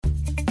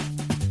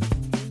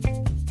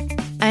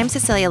I'm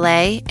Cecilia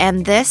Lay,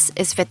 and this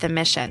is Fifth and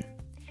Mission.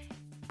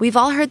 We've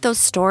all heard those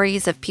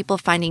stories of people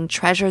finding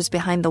treasures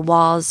behind the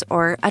walls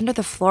or under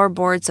the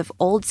floorboards of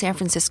old San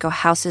Francisco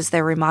houses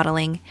they're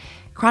remodeling.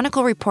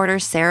 Chronicle reporter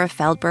Sarah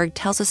Feldberg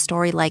tells a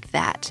story like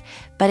that,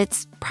 but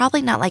it's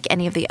probably not like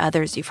any of the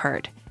others you've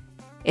heard.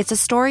 It's a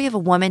story of a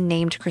woman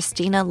named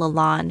Christina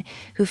Lalonde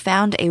who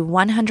found a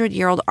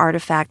 100-year-old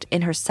artifact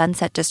in her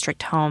Sunset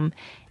District home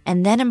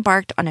and then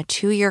embarked on a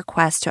 2-year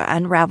quest to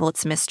unravel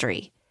its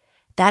mystery.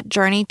 That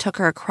journey took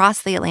her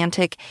across the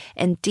Atlantic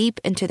and deep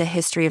into the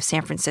history of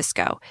San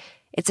Francisco.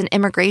 It's an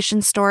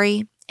immigration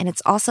story, and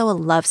it's also a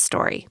love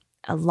story,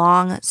 a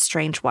long,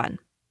 strange one.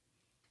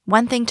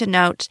 One thing to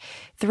note,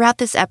 throughout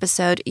this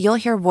episode, you'll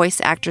hear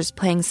voice actors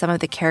playing some of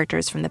the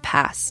characters from the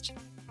past.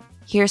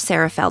 Here's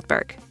Sarah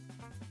Feldberg.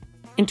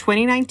 In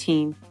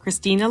 2019,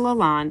 Christina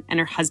Lalonde and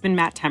her husband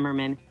Matt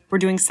Temerman were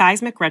doing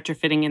seismic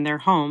retrofitting in their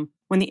home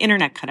when the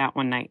internet cut out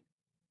one night.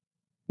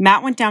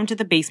 Matt went down to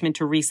the basement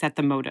to reset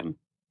the modem.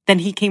 Then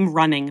he came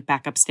running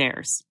back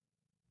upstairs.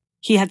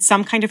 He had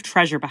some kind of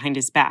treasure behind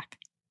his back.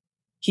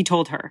 He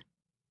told her,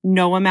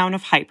 "No amount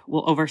of hype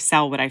will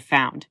oversell what I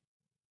found."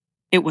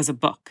 It was a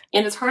book.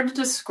 And it's hard to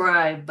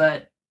describe,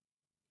 but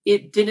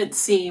it didn't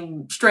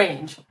seem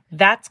strange.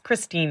 That's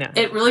Christina.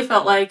 It really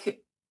felt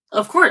like,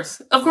 of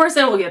course I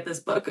will get this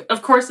book.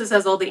 Of course this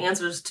has all the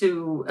answers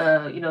to,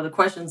 the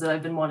questions that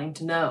I've been wanting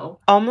to know.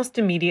 Almost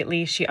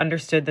immediately, she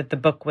understood that the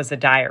book was a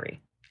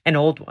diary, an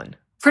old one.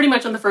 Pretty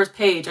much on the first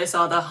page, I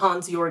saw the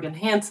Hans-Jorgen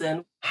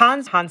Hansen.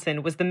 Hans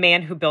Hansen was the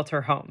man who built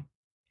her home.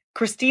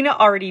 Christina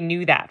already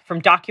knew that from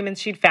documents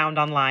she'd found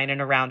online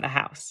and around the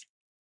house.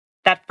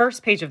 That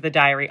first page of the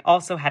diary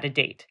also had a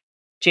date,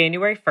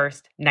 January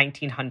 1st,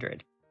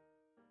 1900.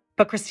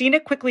 But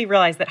Christina quickly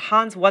realized that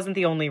Hans wasn't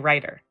the only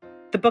writer.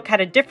 The book had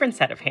a different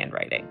set of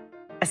handwriting,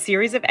 a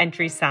series of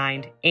entries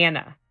signed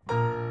Anna.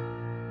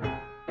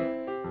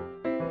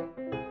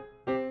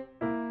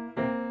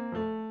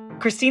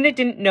 Christina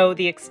didn't know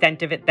the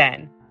extent of it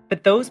then,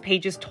 but those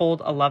pages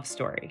told a love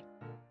story.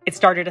 It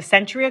started a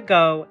century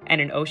ago and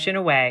an ocean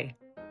away,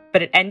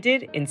 but it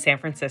ended in San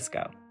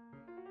Francisco.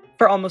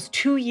 For almost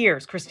 2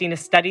 years, Christina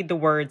studied the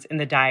words in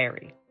the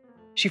diary.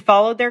 She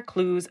followed their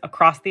clues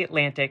across the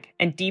Atlantic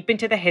and deep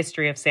into the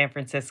history of San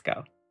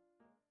Francisco.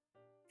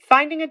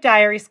 Finding a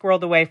diary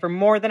squirreled away for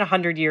more than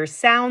 100 years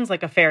sounds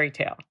like a fairy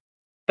tale,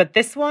 but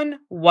this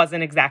one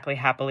wasn't exactly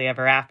happily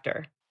ever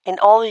after. In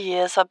all the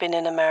years I've been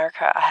in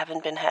America, I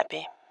haven't been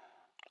happy.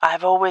 I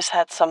have always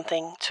had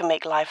something to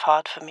make life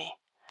hard for me.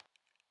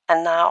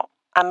 And now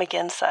I'm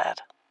again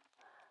sad.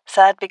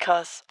 Sad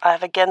because I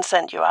have again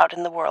sent you out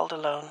in the world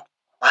alone.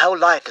 My whole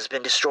life has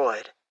been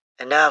destroyed,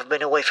 and now I've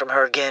been away from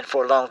her again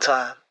for a long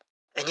time.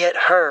 And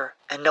yet her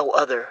and no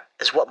other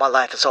is what my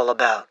life is all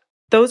about.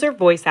 Those are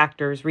voice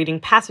actors reading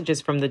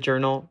passages from the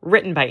journal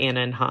written by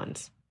Anna and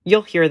Hans.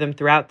 You'll hear them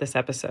throughout this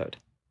episode.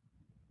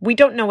 We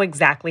don't know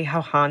exactly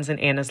how Hans and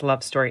Anna's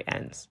love story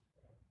ends,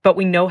 but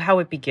we know how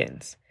it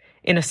begins,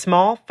 in a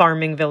small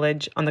farming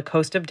village on the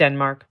coast of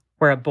Denmark,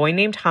 where a boy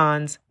named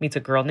Hans meets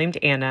a girl named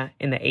Anna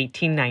in the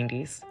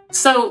 1890s.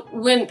 So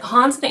when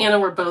Hans and Anna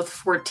were both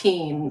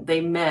 14,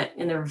 they met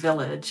in their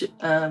village.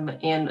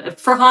 And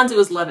for Hans, it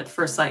was love at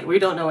first sight. We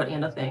don't know what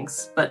Anna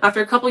thinks. But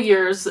after a couple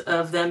years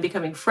of them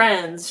becoming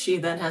friends, she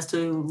then has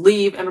to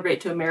leave,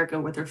 emigrate to America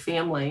with her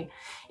family.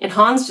 And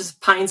Hans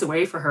just pines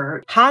away for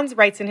her. Hans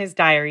writes in his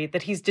diary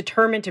that he's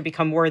determined to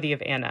become worthy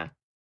of Anna.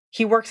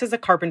 He works as a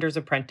carpenter's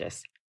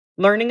apprentice,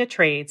 learning a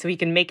trade so he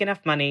can make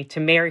enough money to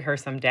marry her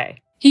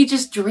someday. He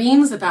just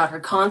dreams about her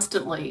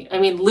constantly. I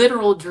mean,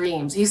 literal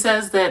dreams. He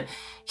says that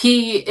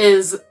he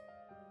is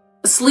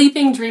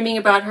sleeping, dreaming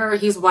about her.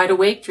 He's wide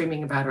awake,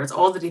 dreaming about her. It's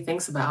all that he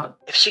thinks about.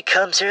 If she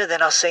comes here,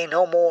 then I'll say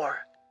no more,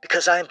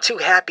 because I am too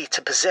happy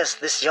to possess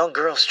this young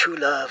girl's true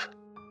love.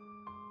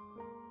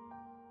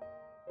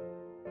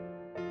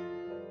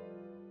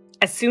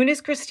 As soon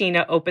as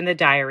Christina opened the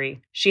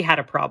diary, she had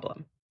a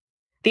problem.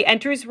 The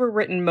entries were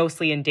written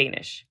mostly in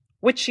Danish,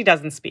 which she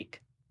doesn't speak.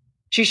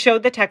 She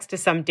showed the text to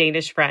some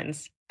Danish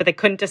friends, but they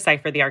couldn't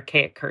decipher the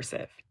archaic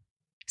cursive.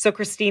 So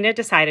Christina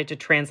decided to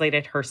translate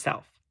it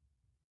herself.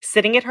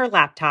 Sitting at her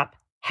laptop,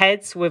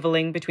 head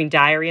swiveling between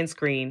diary and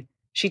screen,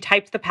 she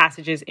typed the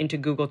passages into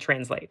Google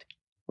Translate,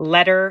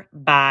 letter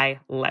by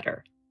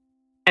letter.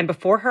 And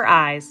before her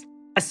eyes,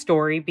 a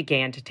story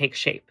began to take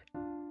shape.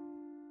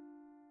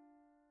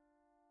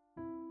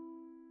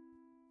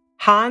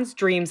 Hans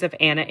dreams of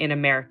Anna in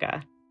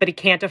America, but he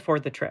can't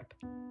afford the trip.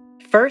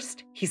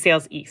 First, he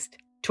sails east,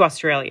 to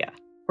Australia,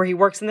 where he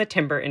works in the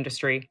timber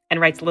industry and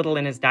writes little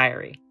in his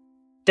diary.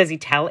 Does he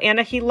tell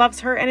Anna he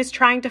loves her and is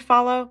trying to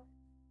follow?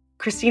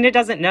 Christina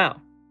doesn't know.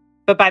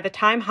 But by the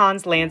time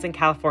Hans lands in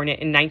California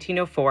in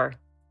 1904,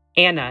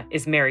 Anna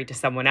is married to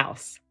someone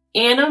else.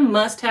 Anna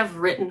must have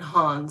written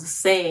Hans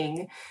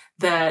saying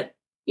that,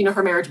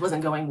 her marriage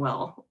wasn't going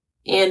well.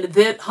 And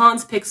that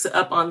Hans picks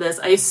up on this,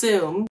 I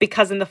assume.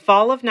 Because in the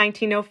fall of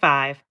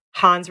 1905,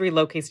 Hans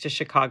relocates to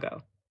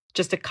Chicago,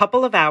 just a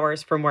couple of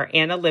hours from where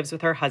Anna lives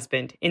with her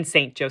husband in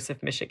St.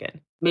 Joseph,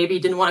 Michigan. Maybe he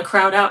didn't want to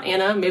crowd out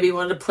Anna. Maybe he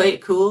wanted to play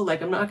it cool.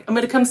 Like, I'm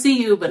going to come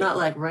see you, but not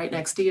like right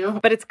next to you.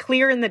 But it's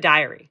clear in the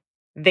diary.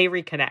 They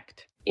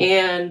reconnect.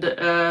 And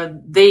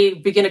they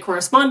begin a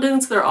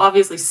correspondence. They're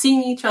obviously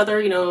seeing each other,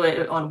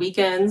 on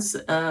weekends.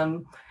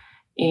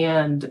 And,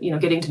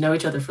 getting to know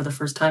each other for the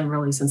first time,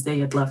 really, since they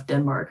had left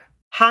Denmark.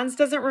 Hans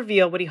doesn't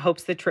reveal what he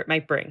hopes the trip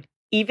might bring,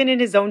 even in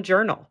his own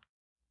journal.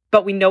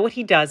 But we know what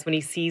he does when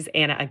he sees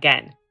Anna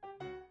again.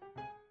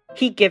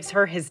 He gives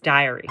her his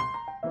diary.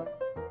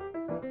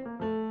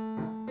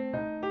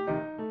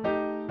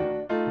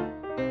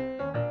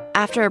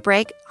 After a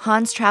break,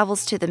 Hans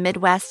travels to the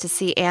Midwest to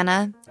see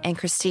Anna, and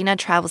Christina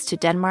travels to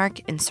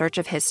Denmark in search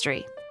of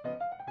history.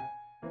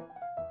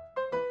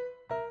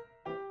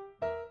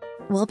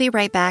 We'll be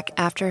right back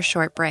after a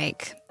short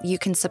break. You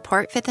can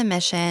support Fifth &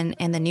 Mission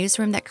and the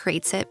newsroom that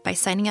creates it by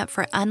signing up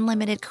for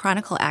unlimited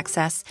Chronicle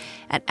access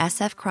at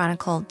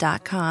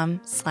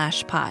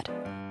sfchronicle.com/pod.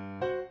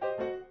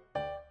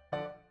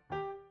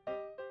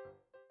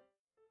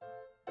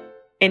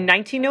 In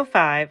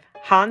 1905,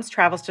 Hans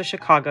travels to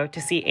Chicago to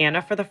see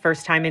Anna for the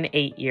first time in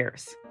 8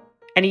 years.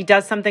 And he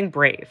does something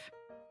brave,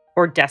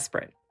 or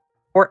desperate,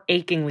 or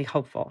achingly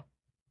hopeful.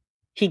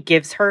 He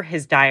gives her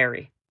his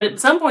diary. At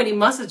some point, he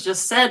must have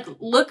just said,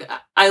 look,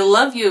 I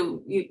love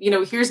you.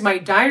 Here's my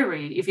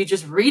diary. If you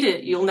just read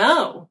it, you'll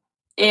know.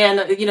 And,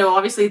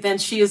 obviously then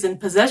she is in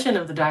possession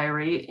of the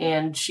diary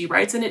and she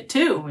writes in it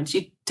too. And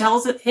she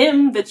tells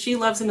him that she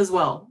loves him as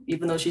well,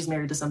 even though she's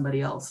married to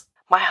somebody else.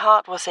 My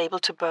heart was able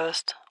to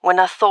burst when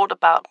I thought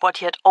about what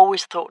he had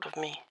always thought of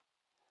me.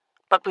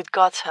 But with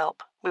God's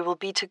help, we will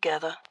be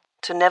together,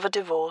 to never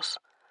divorce,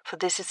 for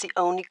this is the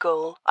only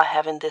goal I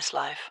have in this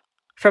life.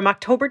 From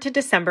October to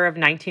December of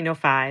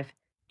 1905,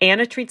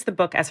 Anna treats the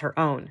book as her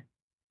own.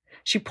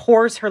 She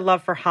pours her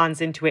love for Hans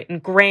into it in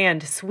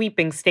grand,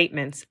 sweeping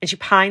statements, and she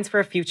pines for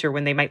a future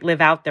when they might live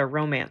out their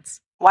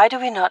romance. Why do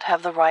we not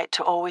have the right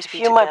to always be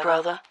together? You, my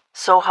brother,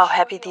 saw how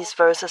happy these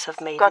verses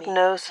have made me. God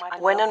knows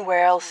when and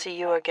where I'll see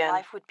you again.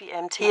 Life would be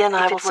empty. He and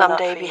I will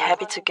someday be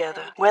happy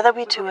together, whether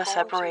we two are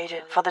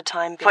separated for the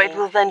time being. For it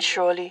will then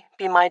surely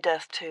be my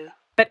death too.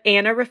 But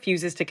Anna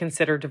refuses to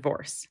consider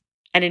divorce.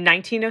 And in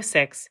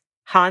 1906,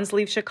 Hans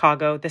leaves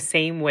Chicago the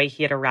same way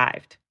he had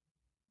arrived.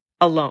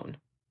 Alone,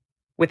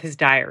 with his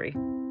diary.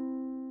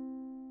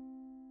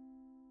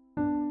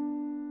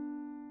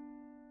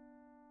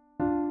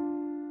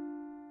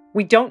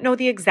 We don't know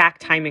the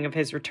exact timing of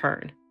his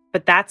return,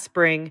 but that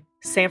spring,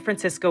 San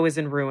Francisco is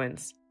in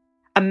ruins.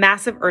 A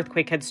massive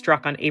earthquake had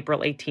struck on April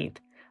 18th,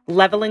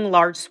 leveling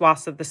large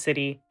swaths of the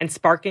city and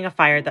sparking a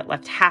fire that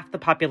left half the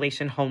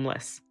population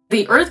homeless.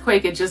 The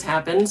earthquake had just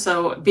happened,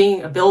 so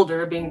being a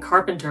builder, being a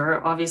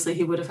carpenter, obviously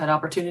he would have had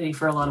opportunity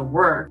for a lot of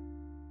work.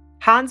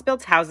 Hans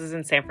builds houses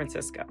in San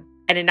Francisco,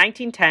 and in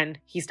 1910,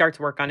 he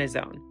starts work on his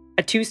own.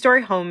 A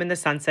 2-story home in the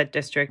Sunset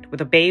District with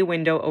a bay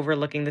window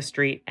overlooking the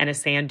street and a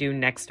sand dune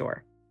next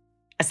door.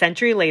 A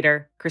century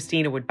later,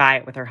 Christina would buy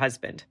it with her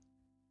husband.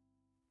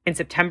 In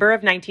September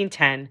of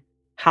 1910,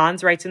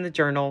 Hans writes in the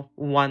journal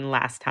one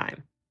last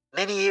time.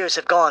 Many years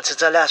have gone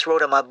since I last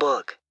wrote in my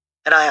book,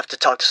 and I have to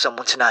talk to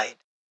someone tonight.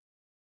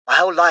 My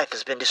whole life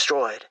has been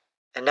destroyed,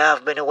 and now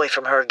I've been away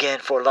from her again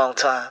for a long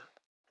time.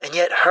 And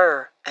yet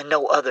her and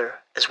no other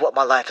is what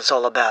my life is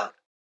all about.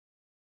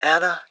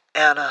 Anna,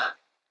 Anna,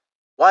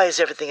 why is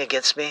everything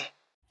against me?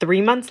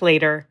 3 months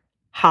later,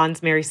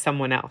 Hans marries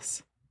someone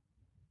else.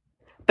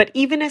 But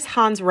even as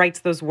Hans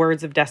writes those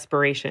words of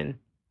desperation,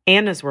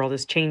 Anna's world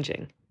is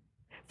changing.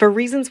 For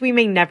reasons we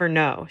may never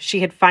know,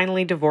 she had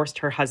finally divorced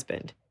her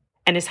husband.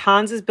 And as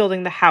Hans is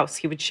building the house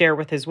he would share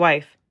with his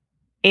wife,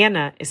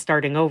 Anna is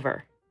starting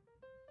over.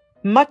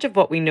 Much of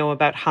what we know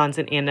about Hans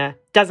and Anna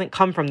doesn't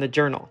come from the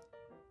journal.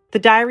 The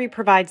diary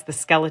provides the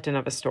skeleton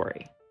of a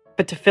story.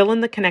 But to fill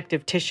in the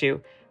connective tissue,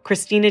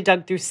 Christina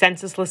dug through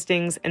census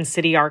listings and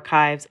city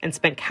archives and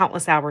spent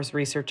countless hours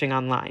researching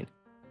online.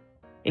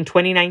 In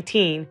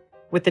 2019,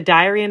 with the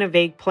diary and a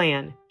vague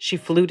plan, she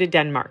flew to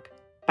Denmark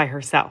by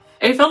herself.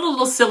 I felt a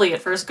little silly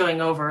at first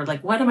going over,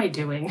 like, what am I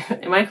doing?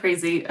 Am I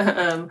crazy?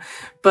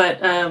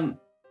 But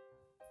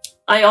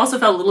I also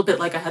felt a little bit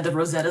like I had the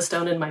Rosetta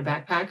Stone in my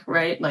backpack,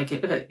 right? Like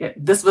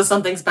this was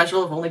something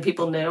special if only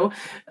people knew.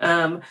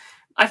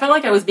 I felt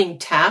like I was being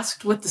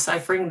tasked with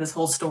deciphering this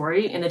whole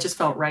story, and it just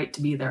felt right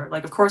to be there.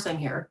 Like, of course I'm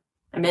here.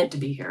 I meant to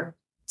be here.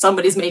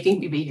 Somebody's making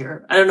me be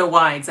here. I don't know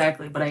why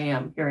exactly, but I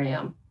am. Here I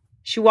am.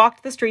 She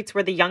walked the streets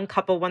where the young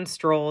couple once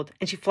strolled,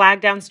 and she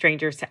flagged down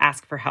strangers to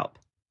ask for help.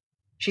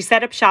 She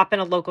set up shop in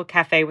a local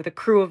cafe with a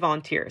crew of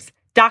volunteers,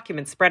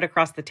 documents spread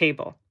across the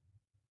table.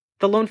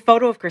 The lone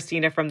photo of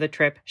Christina from the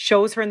trip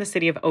shows her in the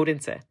city of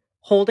Odense,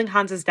 holding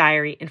Hans's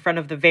diary in front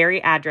of the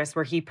very address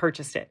where he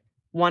purchased it,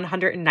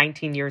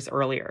 119 years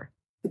earlier.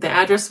 The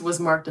address was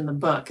marked in the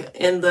book,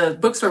 and the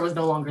bookstore was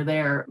no longer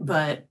there,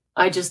 but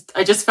I just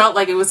felt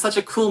like it was such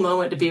a cool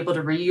moment to be able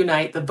to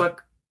reunite the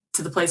book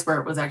to the place where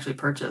it was actually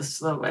purchased.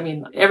 So, I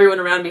mean, everyone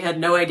around me had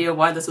no idea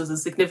why this was a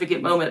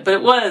significant moment, but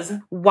it was.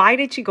 Why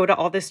did she go to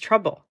all this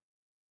trouble?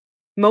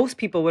 Most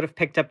people would have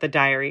picked up the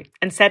diary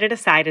and set it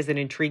aside as an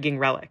intriguing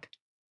relic.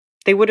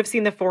 They would have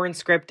seen the foreign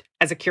script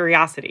as a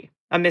curiosity,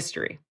 a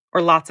mystery,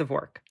 or lots of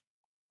work.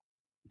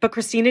 But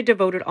Christina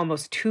devoted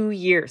almost 2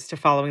 years to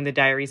following the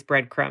diary's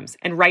breadcrumbs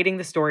and writing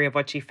the story of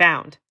what she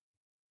found.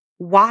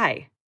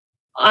 Why?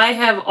 I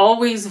have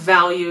always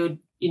valued,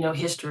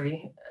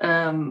 history.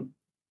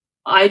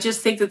 I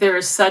just think that there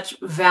is such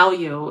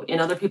value in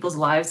other people's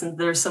lives and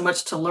there's so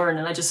much to learn.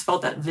 And I just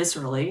felt that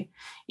viscerally.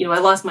 I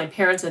lost my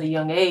parents at a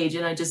young age,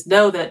 and I just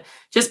know that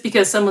just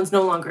because someone's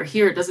no longer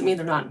here, it doesn't mean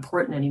they're not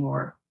important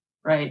anymore.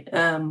 Right.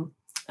 And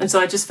so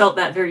I just felt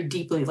that very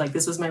deeply, like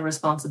this was my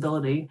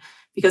responsibility,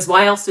 because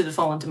why else did it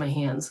fall into my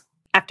hands?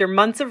 After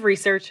months of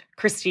research,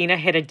 Christina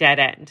hit a dead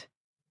end.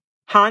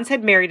 Hans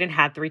had married and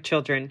had 3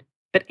 children,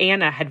 but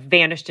Anna had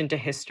vanished into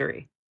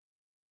history.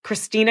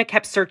 Christina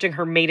kept searching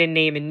her maiden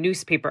name in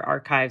newspaper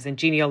archives and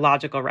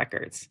genealogical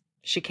records.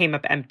 She came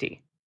up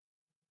empty.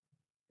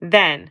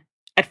 Then,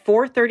 at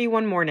 4:30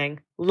 one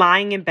morning,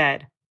 lying in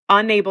bed,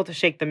 unable to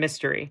shake the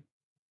mystery,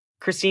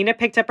 Christina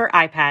picked up her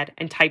iPad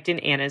and typed in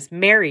Anna's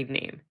married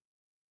name.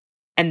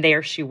 And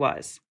there she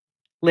was,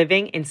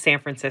 living in San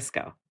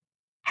Francisco.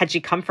 Had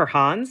she come for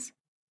Hans?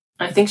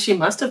 I think she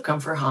must have come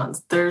for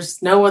Hans.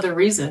 There's no other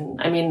reason.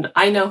 I mean,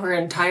 I know her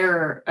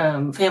entire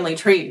family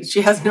tree.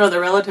 She has no other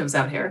relatives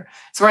out here.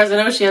 As far as I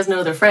know, she has no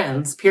other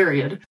friends,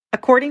 period.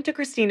 According to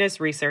Christina's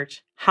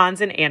research,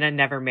 Hans and Anna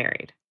never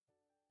married.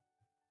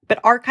 But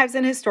archives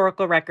and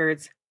historical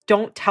records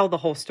don't tell the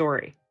whole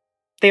story.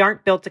 They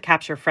aren't built to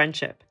capture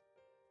friendship.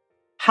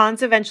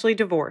 Hans eventually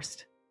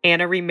divorced.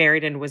 Anna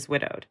remarried and was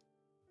widowed.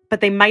 But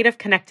they might have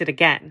connected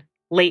again,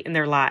 late in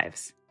their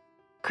lives.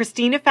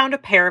 Christina found a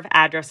pair of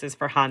addresses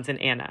for Hans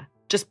and Anna,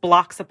 just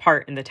blocks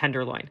apart in the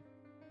Tenderloin.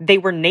 They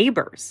were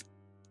neighbors.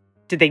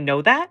 Did they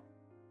know that?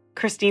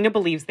 Christina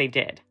believes they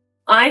did.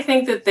 I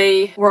think that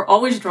they were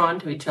always drawn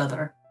to each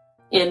other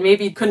and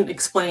maybe couldn't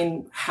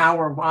explain how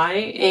or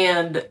why.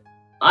 And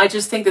I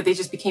just think that they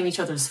just became each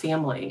other's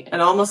family,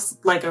 and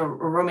almost like a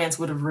romance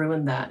would have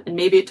ruined that. And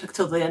maybe it took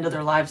till the end of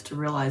their lives to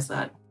realize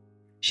that.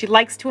 She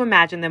likes to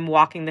imagine them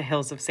walking the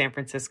hills of San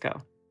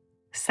Francisco,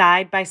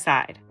 side by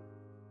side.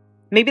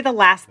 Maybe the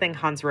last thing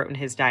Hans wrote in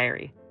his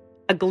diary,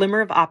 a glimmer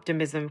of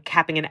optimism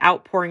capping an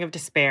outpouring of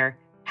despair,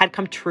 had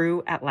come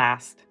true at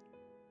last.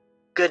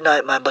 Good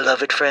night, my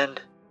beloved friend.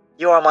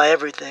 You are my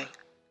everything.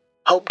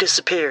 Hope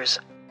disappears.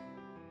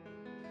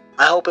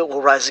 I hope it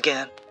will rise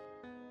again.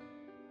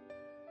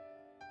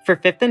 For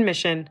Fifth and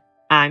Mission,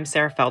 I'm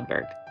Sarah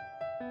Feldberg.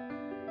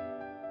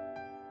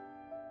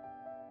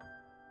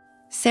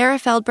 Sarah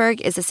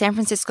Feldberg is a San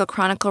Francisco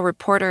Chronicle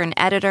reporter and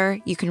editor.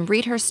 You can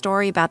read her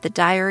story about the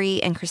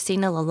diary and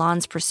Christina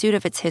Lalonde's pursuit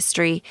of its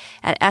history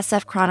at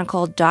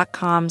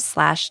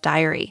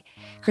sfchronicle.com/diary.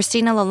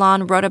 Christina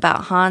Lalonde wrote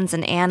about Hans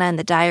and Anna in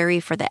the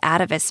diary for the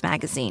Atavist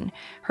magazine.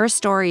 Her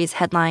story is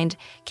headlined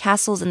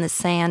Castles in the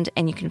Sand,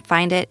 and you can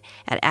find it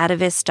at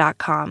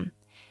atavist.com.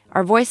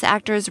 Our voice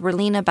actors were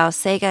Lena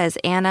Bausega as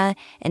Anna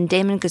and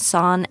Damon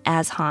Gusson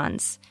as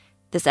Hans.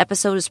 This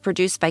episode is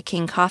produced by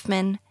King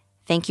Kaufman.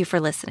 Thank you for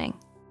listening.